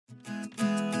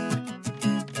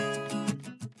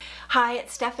Hi,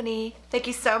 it's Stephanie. Thank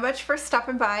you so much for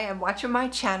stopping by and watching my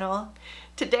channel.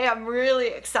 Today I'm really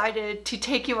excited to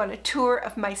take you on a tour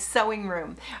of my sewing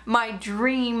room, my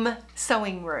dream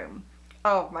sewing room.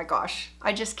 Oh my gosh,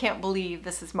 I just can't believe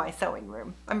this is my sewing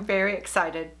room. I'm very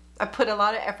excited. I put a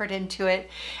lot of effort into it,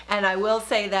 and I will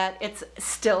say that it's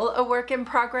still a work in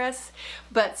progress,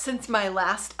 but since my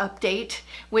last update,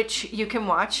 which you can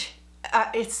watch,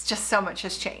 it's just so much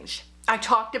has changed. I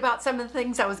talked about some of the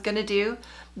things I was going to do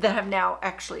that have now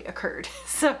actually occurred.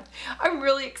 So I'm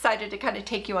really excited to kind of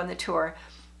take you on the tour.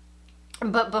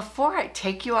 But before I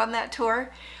take you on that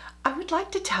tour, I would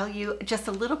like to tell you just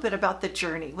a little bit about the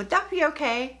journey. Would that be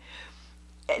okay?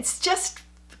 It's just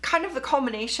kind of the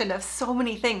culmination of so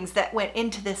many things that went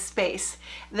into this space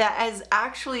that is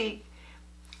actually,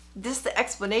 the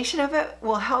explanation of it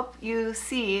will help you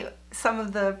see some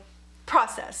of the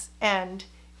process, and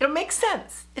it'll make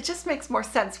sense. It just makes more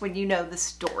sense when you know the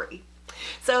story.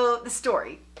 So the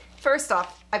story. First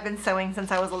off, I've been sewing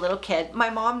since I was a little kid. My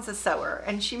mom's a sewer,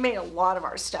 and she made a lot of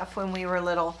our stuff when we were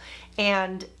little.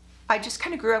 And I just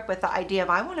kind of grew up with the idea of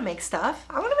I want to make stuff.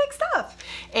 I want to make stuff.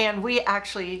 And we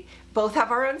actually both have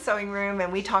our own sewing room,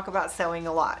 and we talk about sewing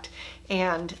a lot.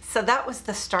 And so that was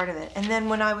the start of it. And then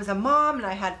when I was a mom and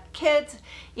I had kids,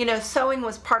 you know, sewing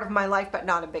was part of my life, but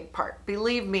not a big part.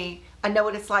 Believe me, I know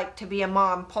what it's like to be a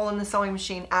mom, pulling the sewing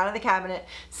machine out of the cabinet,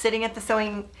 sitting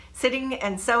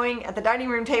and sewing at the dining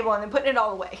room table, and then putting it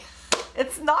all away.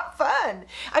 It's not fun.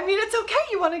 I mean, it's okay.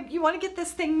 You want to get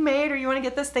this thing made, or you want to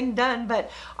get this thing done,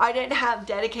 but I didn't have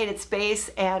dedicated space,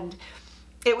 and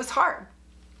it was hard.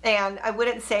 And I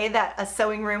wouldn't say that a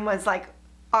sewing room was like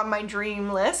on my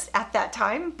dream list at that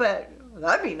time, but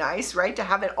that'd be nice, right? To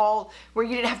have it all where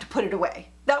you didn't have to put it away.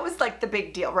 That was like the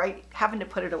big deal, right? Having to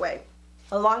put it away.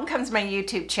 Along comes my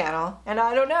YouTube channel, and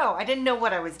I don't know. I didn't know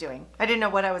what I was doing. I didn't know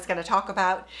what I was going to talk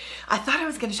about. I thought I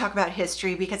was going to talk about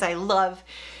history because I love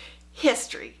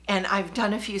history, and I've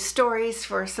done a few stories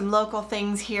for some local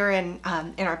things here in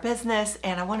our business,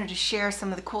 and I wanted to share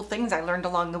some of the cool things I learned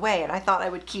along the way, and I thought I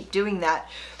would keep doing that.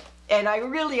 And I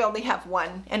really only have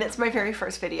one, and it's my very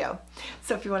first video.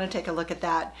 So if you want to take a look at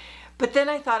that. But then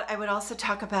I thought I would also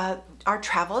talk about our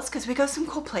travels, because we go some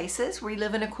cool places. We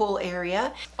live in a cool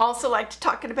area. Also like to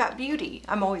talking about beauty.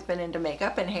 I've always been into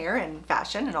makeup and hair and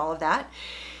fashion and all of that.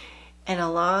 And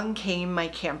along came my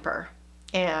camper.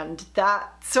 And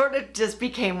that sort of just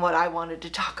became what I wanted to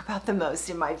talk about the most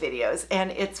in my videos.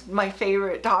 And it's my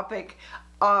favorite topic.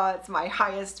 It's my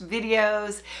highest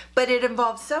videos, but it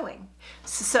involves sewing.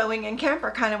 So sewing and camper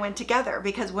kind of went together,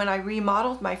 because when I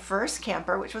remodeled my first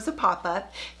camper, which was a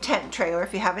pop-up tent trailer,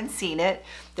 if you haven't seen it,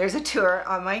 there's a tour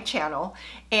on my channel,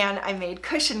 and I made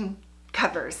cushion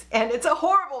covers, and it's a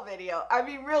horrible video. I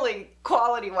mean, really,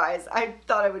 quality-wise, I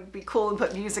thought it would be cool and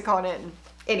put music on it, and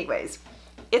anyways,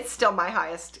 it's still my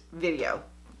highest video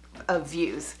of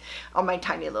views on my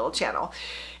tiny little channel.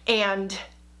 And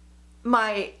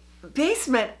my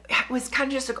basement was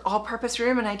kind of just an all-purpose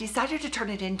room, and I decided to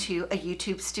turn it into a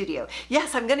YouTube studio.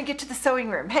 Yes, I'm gonna get to the sewing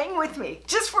room. Hang with me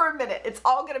just for a minute. It's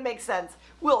all gonna make sense.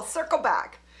 We'll circle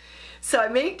back. So I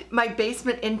made my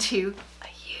basement into a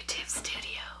YouTube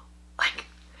studio. Like,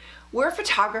 we're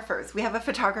photographers. We have a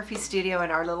photography studio in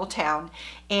our little town,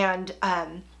 and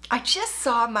I just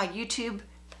saw my YouTube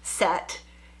set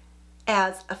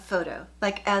as a photo,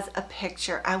 like as a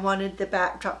picture. I wanted the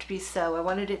backdrop to be so. I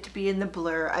wanted it to be in the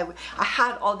blur. I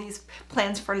had all these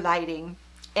plans for lighting,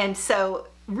 and so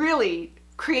really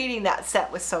creating that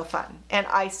set was so fun, and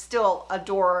I still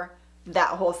adore that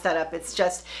whole setup. It's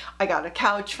just, I got a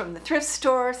couch from the thrift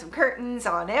store, some curtains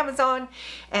on Amazon,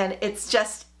 and it's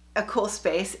just a cool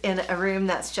space in a room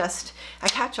that's just a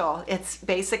catch-all. It's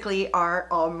basically our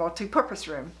all multi-purpose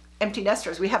room. Empty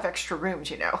nesters, we have extra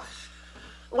rooms, you know.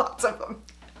 Lots of them.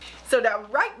 So now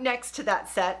right next to that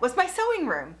set was my sewing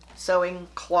room, sewing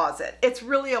closet. It's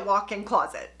really a walk-in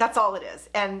closet. That's all it is.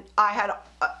 And I had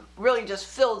really just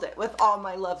filled it with all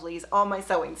my lovelies, all my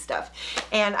sewing stuff.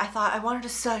 And I thought I wanted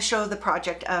to show the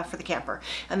project for the camper.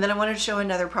 And then I wanted to show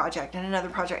another project and another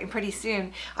project. And pretty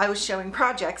soon I was showing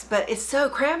projects, but it's so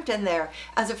cramped in there.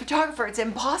 As a photographer, it's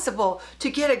impossible to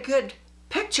get a good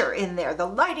picture in there. The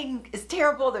lighting is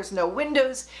terrible. There's no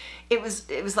windows. It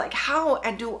was like, how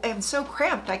I'm so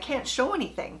cramped, I can't show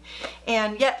anything.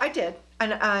 And yet I did.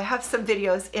 And I have some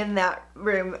videos in that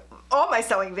room, all my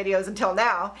sewing videos until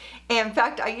now. And in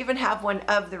fact, I even have one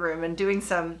of the room and doing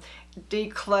some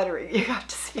decluttering. You got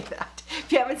to see that.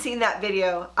 If you haven't seen that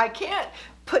video, I can't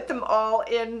put them all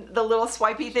in the little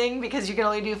swipey thing because you can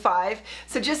only do 5.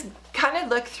 So just kind of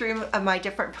look through my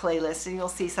different playlists and you'll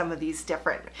see some of these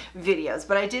different videos.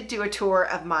 But I did do a tour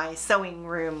of my sewing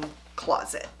room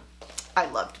closet. I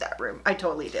loved that room. I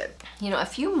totally did. You know, a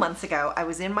few months ago, I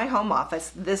was in my home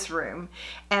office, this room,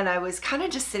 and I was kind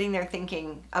of just sitting there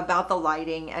thinking about the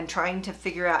lighting and trying to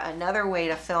figure out another way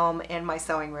to film in my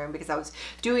sewing room because I was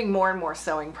doing more and more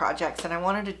sewing projects and I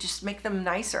wanted to just make them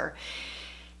nicer.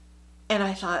 And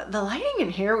I thought, the lighting in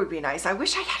here would be nice. I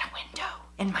wish I had a window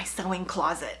in my sewing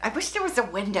closet. I wish there was a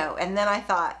window. And then I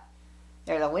thought,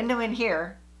 there's a window in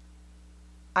here.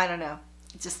 I don't know.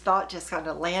 Thought just kind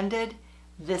of landed.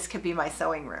 This could be my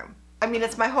sewing room. I mean,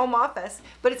 it's my home office,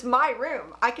 but it's my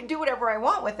room. I can do whatever I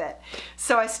want with it.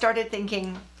 So I started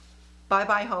thinking,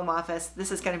 bye-bye home office.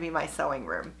 This is going to be my sewing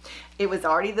room. It was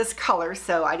already this color,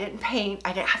 so I didn't paint.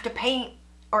 I didn't have to paint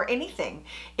or anything.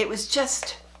 It was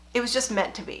just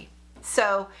meant to be.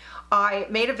 So I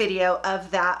made a video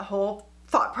of that whole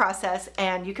thought process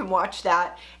and you can watch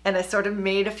that, and I sort of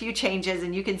made a few changes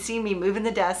and you can see me moving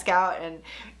the desk out and,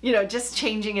 you know, just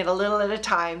changing it a little at a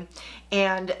time.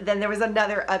 And then there was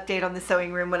another update on the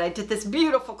sewing room when I did this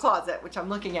beautiful closet, which I'm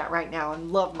looking at right now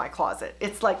and love my closet.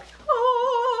 It's like,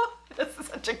 oh, this is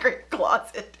such a great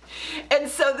closet. And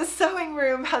so the sewing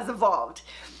room has evolved.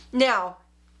 Now,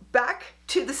 back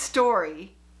to the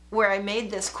story where I made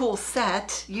this cool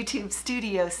set, YouTube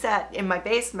studio set in my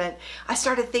basement, I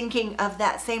started thinking of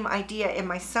that same idea in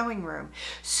my sewing room.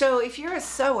 So if you're a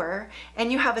sewer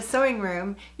and you have a sewing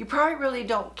room, you probably really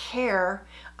don't care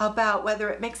about whether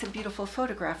it makes a beautiful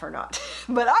photograph or not.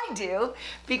 But I do,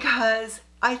 because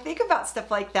I think about stuff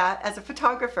like that as a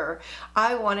photographer.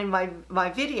 I wanted my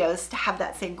videos to have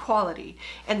that same quality.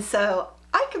 And so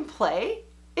I can play.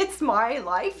 It's my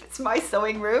life, it's my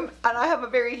sewing room, and I have a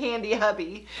very handy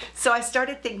hubby. So I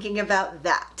started thinking about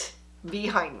that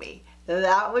behind me.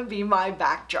 That would be my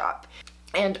backdrop.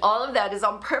 And all of that is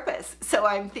on purpose. So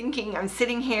I'm thinking, I'm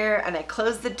sitting here and I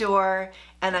close the door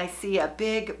and I see a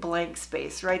big blank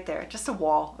space right there, just a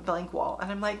wall, a blank wall.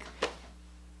 And I'm like,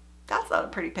 that's not a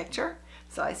pretty picture.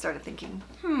 So I started thinking,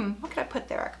 what could I put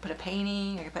there? I could put a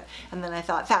painting, and then I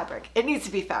thought fabric. It needs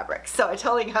to be fabric. So I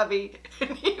told hubby,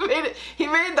 and he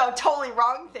made the totally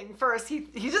wrong thing first. He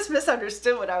just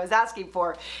misunderstood what I was asking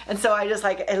for. And so I just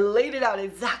I laid it out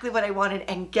exactly what I wanted,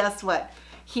 and guess what?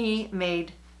 He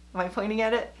made, am I pointing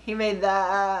at it? He made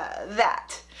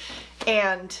that.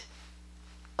 And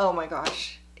oh my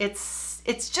gosh, it's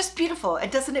just beautiful. And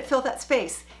doesn't it fill that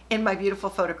space in my beautiful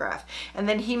photograph? And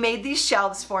then he made these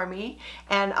shelves for me,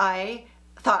 and I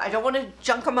thought I don't want to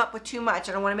junk them up with too much.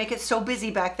 I don't want to make it so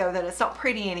busy back there that it's not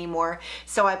pretty anymore.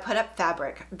 So I put up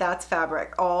fabric. That's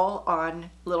fabric, all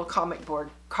on little comic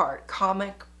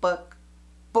book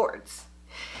boards.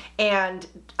 And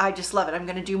I just love it. I'm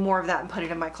going to do more of that and put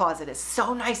it in my closet. It's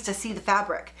so nice to see the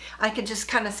fabric. I could just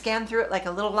kind of scan through it like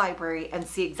a little library and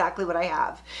see exactly what I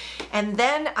have. And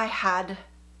then I had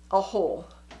a hole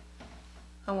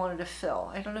I wanted to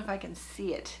fill. I don't know if I can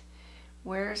see it.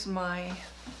 Where's my...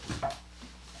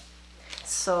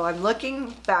 So I'm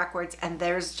looking backwards and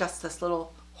there's just this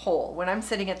little hole. When I'm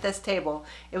sitting at this table,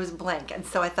 it was blank. And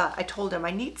so I thought, I told him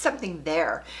I need something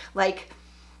there. Like,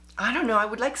 I don't know, I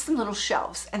would like some little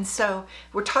shelves. And so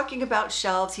we're talking about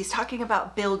shelves. He's talking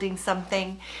about building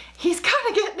something. He's kind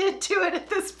of getting into it at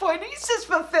this point. He's just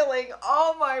fulfilling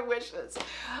all my wishes.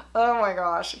 Oh my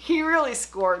gosh. He really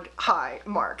scored high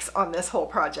marks on this whole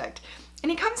project.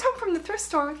 And he comes home from the thrift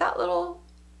store with that little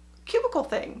cubicle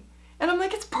thing. And I'm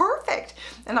like, it's perfect.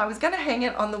 And I was gonna hang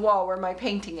it on the wall where my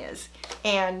painting is.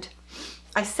 And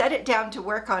I set it down to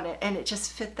work on it and it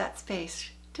just fit that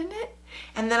space, didn't it?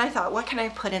 And then I thought, what can I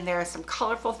put in there? Some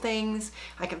colorful things.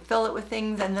 I can fill it with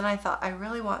things. And then I thought, I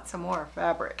really want some more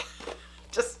fabric.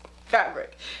 Just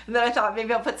fabric. And then I thought,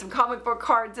 maybe I'll put some comic book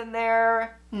cards in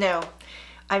there. No.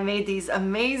 I made these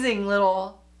amazing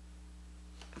little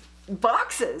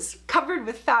boxes covered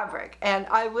with fabric. And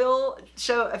I will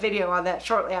show a video on that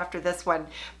shortly after this one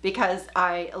because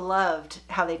I loved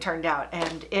how they turned out.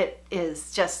 And it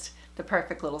is just the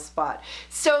perfect little spot.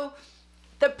 So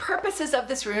the purposes of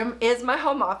this room is my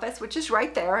home office, which is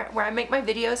right there, where I make my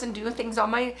videos and do things on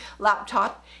my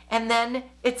laptop. And then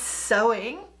it's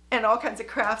sewing and all kinds of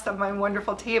crafts on my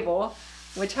wonderful table,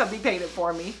 which hubby painted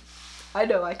for me. I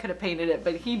know I could have painted it,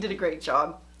 but he did a great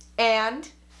job. And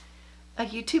a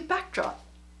YouTube backdrop,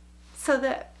 so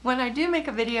that when I do make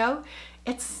a video,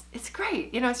 it's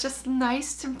great. You know, it's just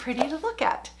nice and pretty to look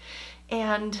at.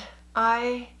 And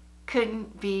I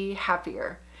couldn't be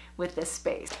happier with this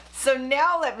space. So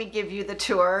now let me give you the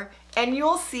tour and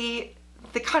you'll see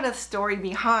the kind of story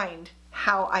behind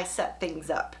how I set things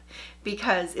up,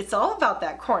 because it's all about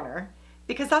that corner,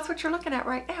 because that's what you're looking at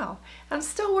right now. I'm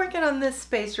still working on this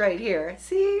space right here.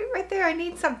 See right there, I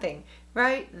need something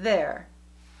right there.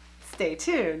 Stay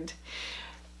tuned.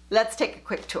 Let's take a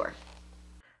quick tour.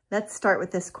 Let's start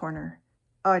with this corner.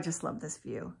 Oh, I just love this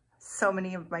view. So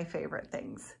many of my favorite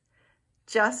things.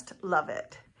 Just love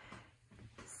it.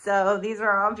 So these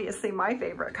are obviously my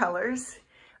favorite colors.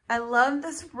 I love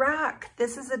this rack.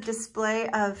 This is a display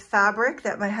of fabric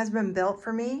that my husband built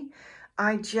for me.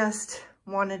 I just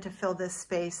wanted to fill this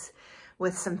space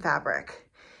with some fabric.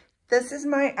 This is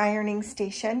my ironing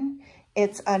station.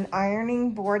 It's an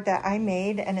ironing board that I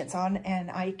made, and it's on an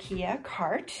IKEA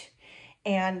cart.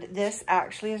 And this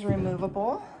actually is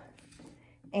removable.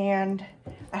 And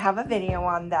I have a video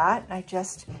on that. I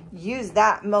just use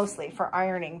that mostly for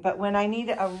ironing. But when I need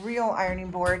a real ironing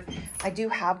board, I do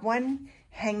have one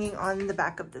hanging on the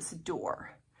back of this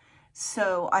door.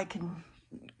 So I can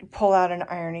pull out an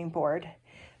ironing board.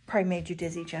 Probably made you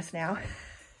dizzy just now.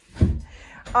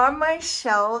 On my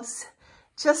shelves,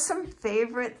 just some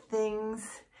favorite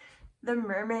things. The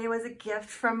mermaid was a gift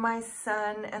from my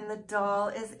son, and the doll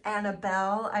is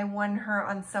Annabelle. I won her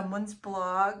on someone's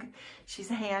blog. She's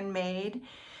handmade.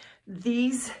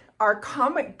 These are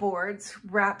comic boards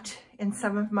wrapped in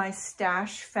some of my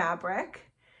stash fabric.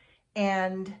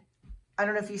 And I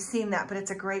don't know if you've seen that, but it's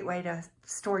a great way to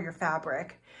store your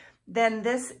fabric. Then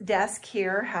this desk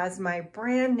here has my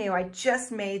brand new, I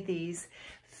just made these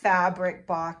fabric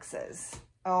boxes.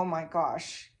 Oh my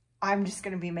gosh. I'm just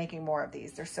going to be making more of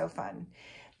these. They're so fun.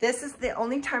 This is the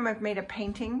only time I've made a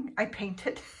painting. I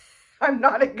painted. I'm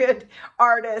not a good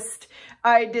artist.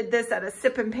 I did this at a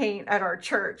sip and paint at our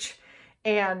church,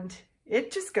 and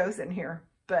it just goes in here,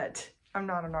 but I'm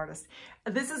not an artist.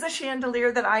 This is a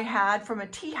chandelier that I had from a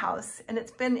tea house, and it's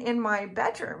been in my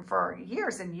bedroom for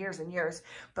years and years and years,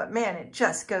 but man, it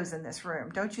just goes in this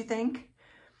room, don't you think?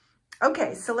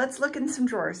 Okay, so let's look in some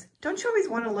drawers. Don't you always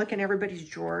want to look in everybody's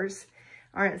drawers?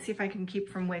 All right, let's see if I can keep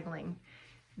from wiggling.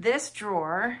 This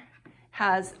drawer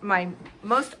has my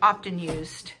most often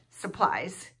used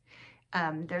supplies.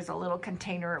 There's a little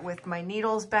container with my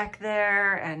needles back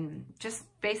there, and just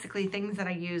basically things that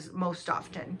I use most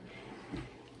often.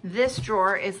 This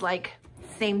drawer is like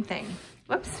same thing.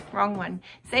 Whoops, wrong one.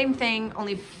 Same thing,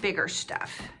 only bigger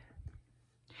stuff.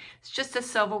 It's just a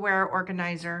silverware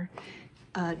organizer.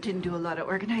 Didn't do a lot of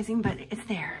organizing, but it's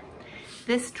there.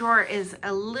 This drawer is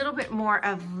a little bit more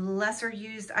of lesser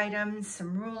used items,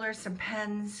 some rulers, some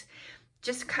pens,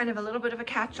 just kind of a little bit of a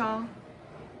catch-all.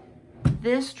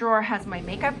 This drawer has my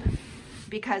makeup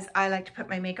because I like to put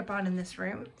my makeup on in this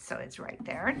room, so it's right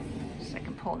there, so I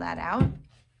can pull that out.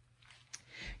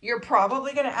 You're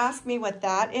probably going to ask me what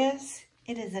that is.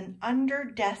 It is an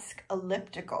under-desk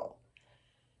elliptical.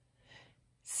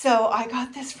 So I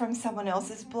got this from someone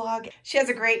else's blog. She has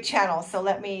a great channel, so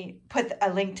let me put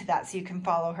a link to that so you can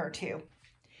follow her too.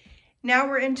 Now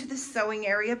we're into the sewing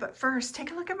area, but first, take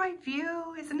a look at my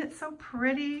view. Isn't it so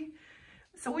pretty?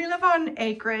 So we live on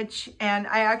acreage, and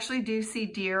I actually do see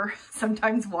deer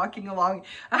sometimes walking along.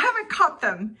 I haven't caught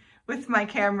them with my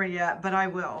camera yet, but I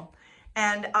will.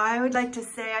 And I would like to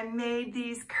say I made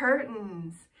these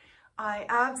curtains. I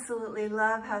absolutely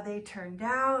love how they turned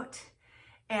out.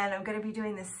 And I'm going to be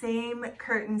doing the same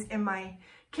curtains in my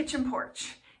kitchen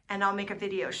porch. And I'll make a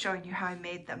video showing you how I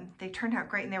made them. They turned out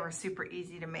great, and they were super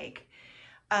easy to make.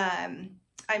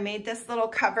 I made this little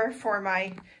cover for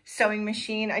my sewing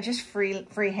machine. I just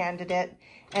free-handed it.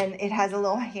 And it has a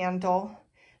little handle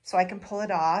so I can pull it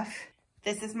off.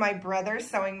 This is my brother's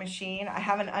sewing machine. I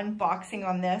have an unboxing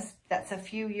on this that's a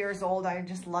few years old. I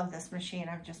just love this machine.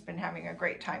 I've just been having a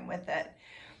great time with it.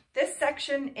 This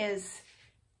section is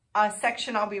a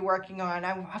section I'll be working on.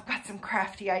 I've got some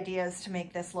crafty ideas to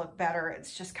make this look better.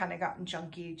 It's just kind of gotten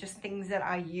junky, just things that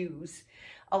I use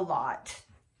a lot.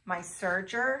 My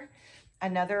serger,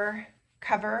 another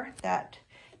cover that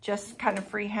just kind of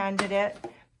free-handed it,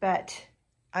 but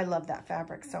I love that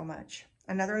fabric so much.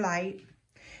 Another light,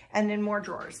 and then more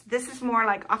drawers. This is more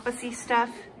like office-y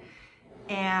stuff,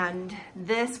 and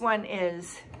this one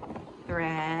is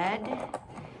thread,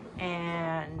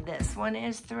 and this one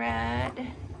is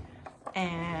thread,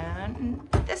 and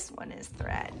this one is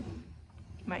thread,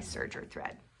 my serger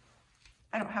thread.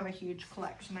 I don't have a huge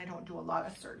collection. I don't do a lot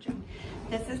of serging.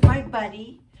 This is my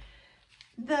buddy.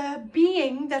 The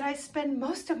being that I spend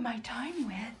most of my time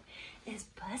with is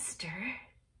Buster.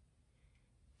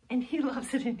 And he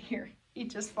loves it in here. He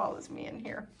just follows me in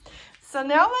here. So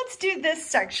now let's do this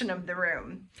section of the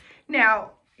room.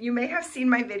 Now, you may have seen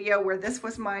my video where this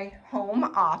was my home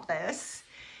office.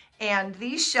 And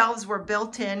these shelves were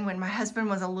built in when my husband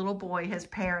was a little boy. His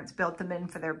parents built them in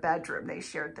for their bedroom. They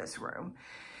shared this room.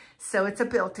 So it's a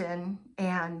built-in,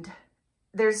 and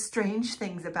there's strange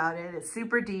things about it. It's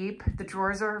super deep. The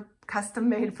drawers are custom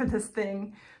made for this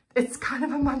thing. It's kind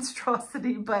of a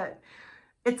monstrosity, but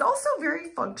it's also very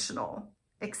functional.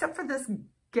 except for this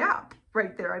gap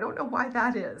right there. I don't know why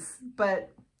that is,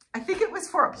 but I think it was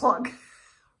for a plug.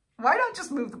 Why not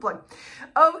just move the plug?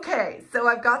 Okay, so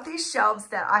I've got these shelves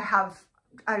that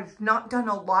I've not done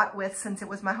a lot with since it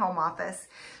was my home office.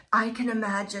 I can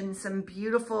imagine some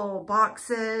beautiful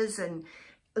boxes and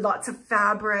lots of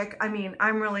fabric. I mean,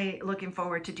 I'm really looking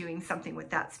forward to doing something with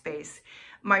that space.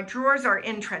 My drawers are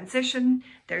in transition.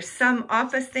 There's some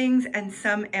office things and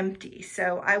some empty.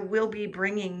 So I will be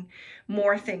bringing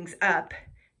more things up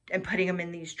and putting them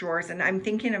in these drawers. And I'm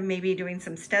thinking of maybe doing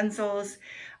some stencils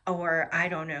or I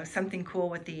don't know, something cool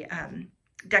with the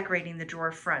decorating the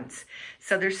drawer fronts.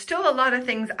 So there's still a lot of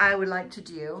things I would like to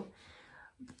do.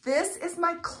 This is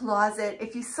my closet.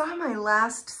 If you saw my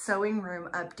last sewing room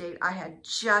update, I had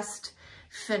just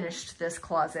finished this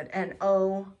closet and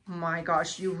oh my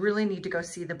gosh, you really need to go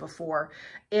see the before.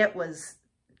 It was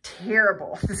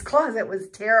terrible. This closet was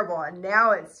terrible and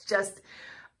now it's just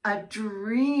a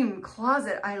dream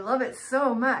closet. I love it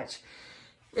so much.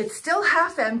 It's still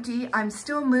half empty. I'm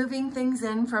still moving things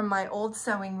in from my old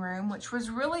sewing room, which was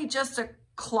really just a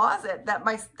closet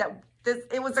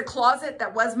it was a closet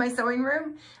that was my sewing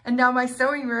room, and now my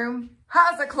sewing room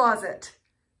has a closet.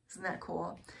 Isn't that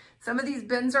cool? Some of these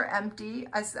bins are empty.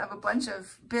 I have a bunch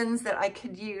of bins that I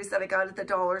could use that I got at the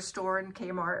dollar store and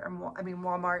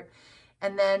Walmart.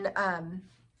 And then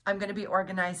I'm going to be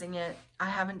organizing it. I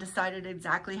haven't decided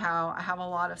exactly how. I have a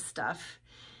lot of stuff.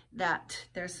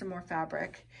 There's some more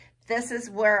fabric. This is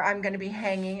where I'm going to be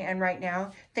hanging, and right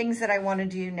now, things that I want to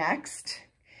do next.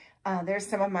 There's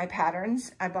some of my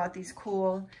patterns. I bought these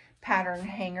cool pattern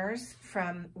hangers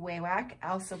from Waywack. I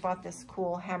also bought this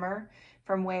cool hammer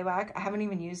from Waywack. I haven't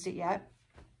even used it yet.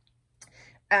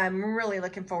 I'm really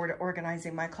looking forward to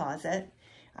organizing my closet.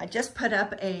 I just put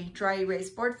up a dry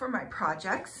erase board for my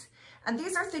projects. And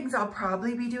these are things I'll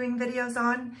probably be doing videos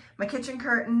on. My kitchen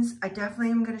curtains, I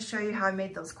definitely am going to show you how I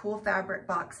made those cool fabric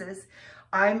boxes.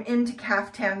 I'm into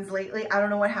caftans lately. I don't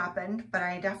know what happened, but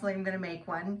I definitely am going to make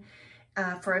one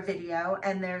for a video.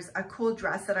 And there's a cool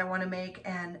dress that I want to make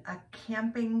and a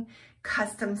camping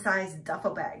custom sized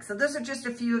duffel bag. So those are just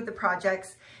a few of the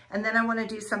projects. And then I want to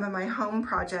do some of my home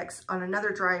projects on another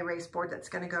dry erase board that's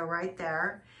going to go right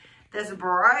there. This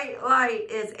bright light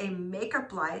is a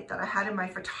makeup light that I had in my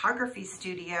photography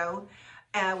studio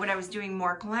when I was doing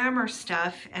more glamour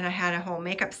stuff, and I had a whole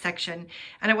makeup section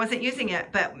and I wasn't using it,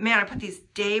 but man, I put these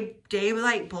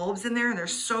daylight bulbs in there and they're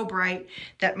so bright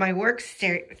that my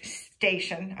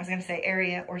workstation, I was gonna say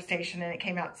area or station and it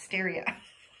came out stereo.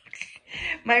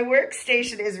 My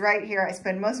workstation is right here. I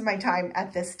spend most of my time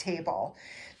at this table.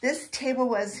 This table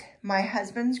was my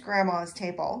husband's grandma's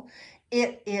table.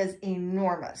 It is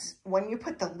enormous. When you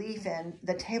put the leaf in,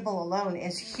 the table alone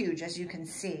is huge, as you can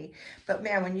see. But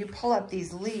man, when you pull up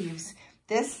these leaves,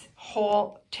 this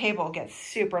whole table gets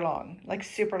super long, like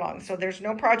super long. So there's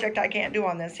no project I can't do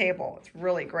on this table. It's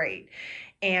really great.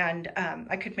 And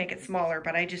I could make it smaller,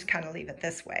 but I just kind of leave it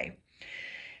this way.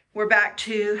 We're back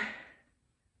to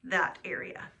that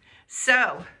area.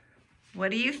 So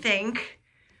what do you think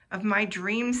of my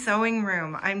dream sewing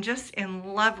room? I'm just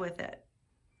in love with it.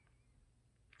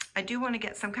 I do want to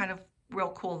get some kind of real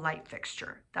cool light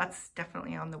fixture. That's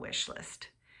definitely on the wish list.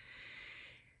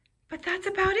 But that's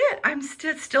about it. I'm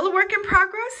still a work in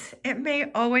progress. It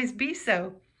may always be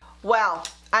so. Well,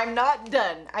 I'm not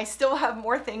done. I still have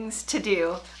more things to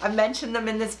do. I mentioned them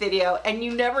in this video, and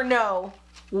you never know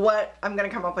what I'm gonna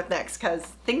come up with next because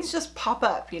things just pop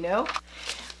up, you know?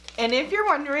 And if you're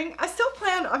wondering, I still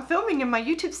plan on filming in my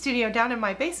YouTube studio down in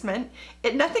my basement.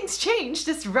 Nothing's changed,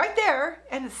 it's right there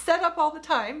and it's set up all the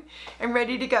time and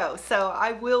ready to go. So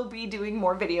I will be doing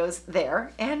more videos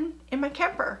there and in my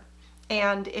camper.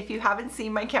 And if you haven't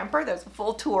seen my camper, there's a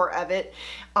full tour of it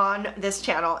on this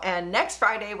channel. And next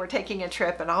Friday, we're taking a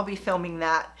trip and I'll be filming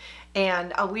that.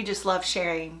 And we just love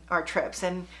sharing our trips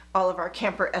and all of our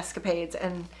camper escapades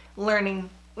and learning.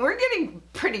 We're getting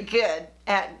pretty good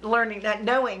at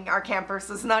knowing our campers.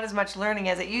 So it's not as much learning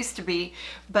as it used to be,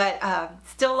 but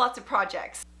still lots of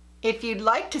projects. If you'd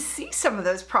like to see some of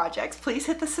those projects, please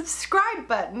hit the subscribe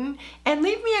button and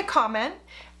leave me a comment.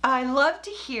 I love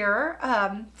to hear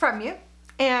from you.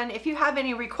 And if you have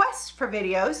any requests for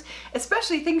videos,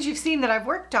 especially things you've seen that I've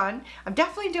worked on, I'm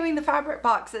definitely doing the fabric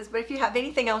boxes, but if you have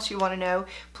anything else you want to know,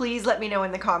 please let me know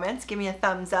in the comments. Give me a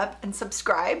thumbs up and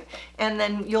subscribe, and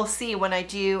then you'll see when I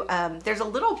do, there's a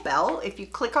little bell. If you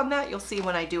click on that, you'll see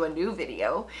when I do a new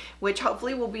video, which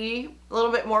hopefully will be a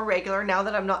little bit more regular now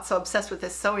that I'm not so obsessed with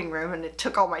this sewing room and it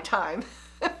took all my time.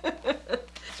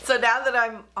 So now that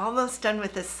I'm almost done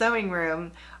with this sewing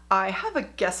room, I have a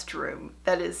guest room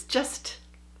that is just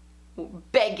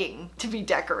begging to be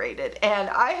decorated, and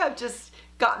I have just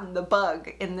gotten the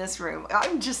bug in this room.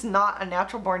 I'm just not a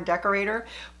natural born decorator,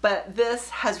 but this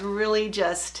has really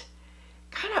just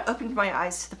kind of opened my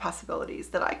eyes to the possibilities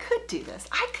that I could do this.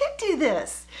 I could do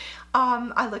this.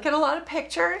 I look at a lot of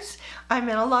pictures. I'm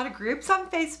in a lot of groups on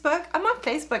Facebook. I'm on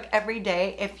Facebook every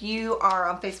day. If you are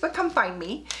on Facebook, come find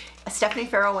me. Stephanie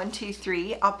Farrell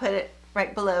 123. I'll put it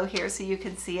right below here so you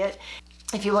can see it.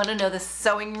 If you want to know the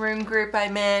sewing room group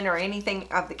I'm in or anything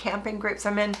of the camping groups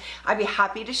I'm in, I'd be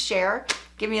happy to share.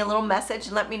 Give me a little message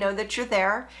and let me know that you're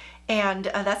there. And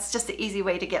that's just the easy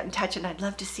way to get in touch, and I'd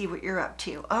love to see what you're up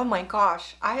to. Oh my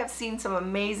gosh, I have seen some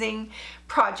amazing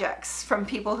projects from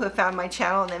people who have found my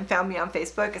channel and then found me on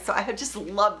Facebook, so I just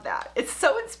love that. It's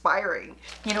so inspiring.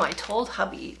 You know, I told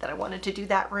hubby that I wanted to do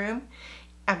that room.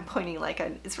 I'm pointing like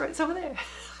it's right over there.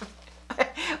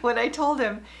 When I told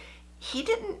him, he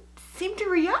didn't seem to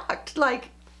react. Like,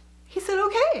 he said,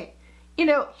 okay. You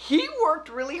know, he worked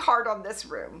really hard on this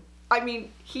room. I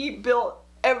mean, he built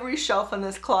every shelf in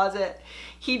this closet.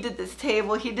 He did this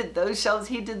table, he did those shelves,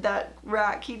 he did that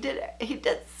rack, he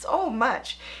did so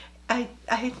much. I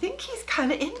think he's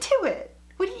kind of into it.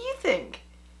 What do you think?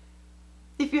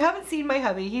 If you haven't seen my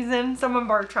hubby, he's in some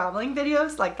of our traveling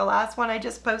videos, like the last one I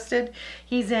just posted,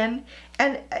 he's in.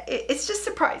 And it's just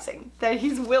surprising that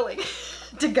he's willing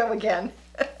to go again.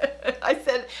 I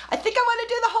said, I think I want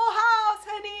to do the whole house,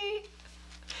 honey.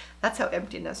 That's how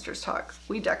empty nesters talk.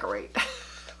 We decorate.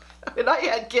 When I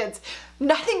had kids,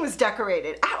 nothing was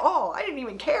decorated at all. I didn't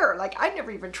even care. Like, I never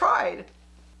even tried.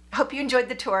 I hope you enjoyed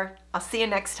the tour. I'll see you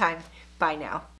next time. Bye now.